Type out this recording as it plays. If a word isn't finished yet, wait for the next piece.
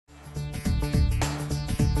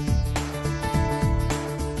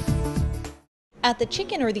At the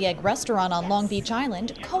Chicken or the Egg restaurant on Long Beach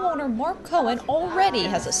Island, co-owner Mark Cohen already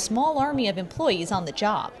has a small army of employees on the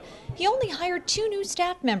job. He only hired 2 new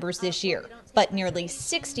staff members this year, but nearly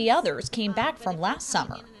 60 others came back from last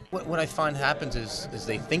summer. What I find happens is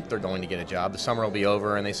they think they're going to get a job. The summer will be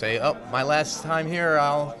over and they say, oh, my last time here,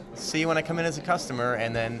 I'll see you when I come in as a customer.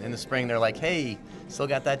 And then in the spring, they're like, hey, still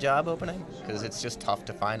got that job opening? Because it's just tough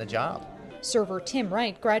to find a job. Server Tim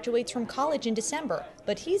Wright graduates from college in December,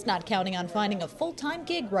 but he's not counting on finding a full-time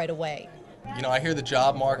gig right away. You know, I hear the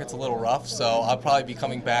job market's a little rough, so I'll probably be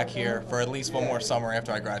coming back here for at least one more summer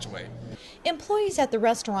after I graduate. Employees at the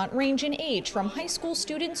restaurant range in age from high school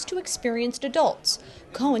students to experienced adults.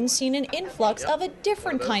 Cohen's seen an influx of a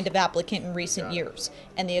different kind of applicant in recent years,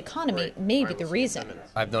 and the economy may be the reason.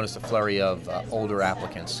 I've noticed a flurry of older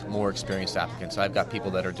applicants, more experienced applicants. I've got people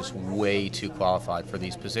that are just way too qualified for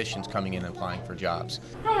these positions coming in and applying for jobs.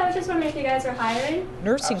 Hi, I was just wondering if you guys are hiring.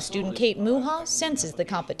 Nursing student Kate Muha senses the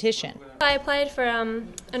competition. I applied for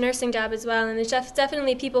a nursing job as well, and there's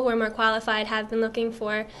definitely people who are more qualified have been looking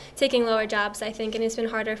for taking lower jobs, I think, and it's been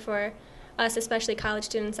harder for us, especially college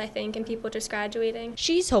students, I think, and people just graduating.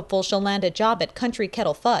 She's hopeful she'll land a job at Country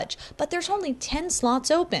Kettle Fudge, but there's only 10 slots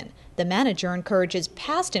open. The manager encourages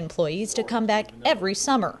past employees to come back every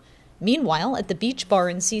summer. Meanwhile, at the Beach Bar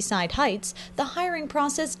in Seaside Heights, the hiring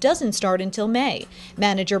process doesn't start until May.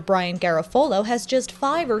 Manager Brian Garofolo has just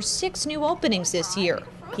 5 or 6 new openings this year.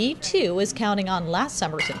 He, too, is counting on last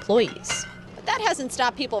summer's employees. But that hasn't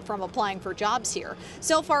stopped people from applying for jobs here.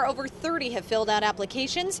 So far, over 30 have filled out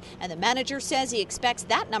applications, and the manager says he expects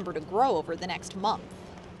that number to grow over the next month.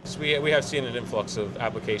 So we have seen an influx of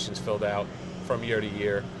applications filled out from year to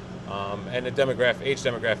year, and the age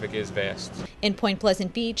demographic is vast. In Point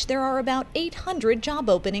Pleasant Beach, there are about 800 job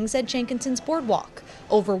openings at Jenkinson's Boardwalk.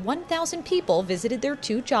 Over 1,000 people visited their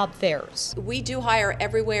 2 job fairs. We do hire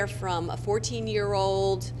everywhere from a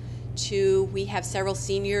 14-year-old to we have several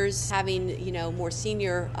seniors. Having, more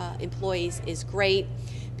senior employees is great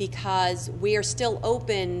because we are still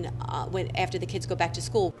open after the kids go back to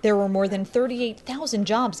school. There were more than 38,000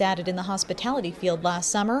 jobs added in the hospitality field last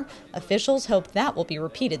summer. Officials hope that will be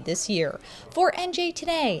repeated this year. For NJ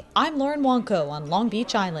Today, I'm Lauren Wonko on Long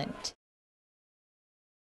Beach Island.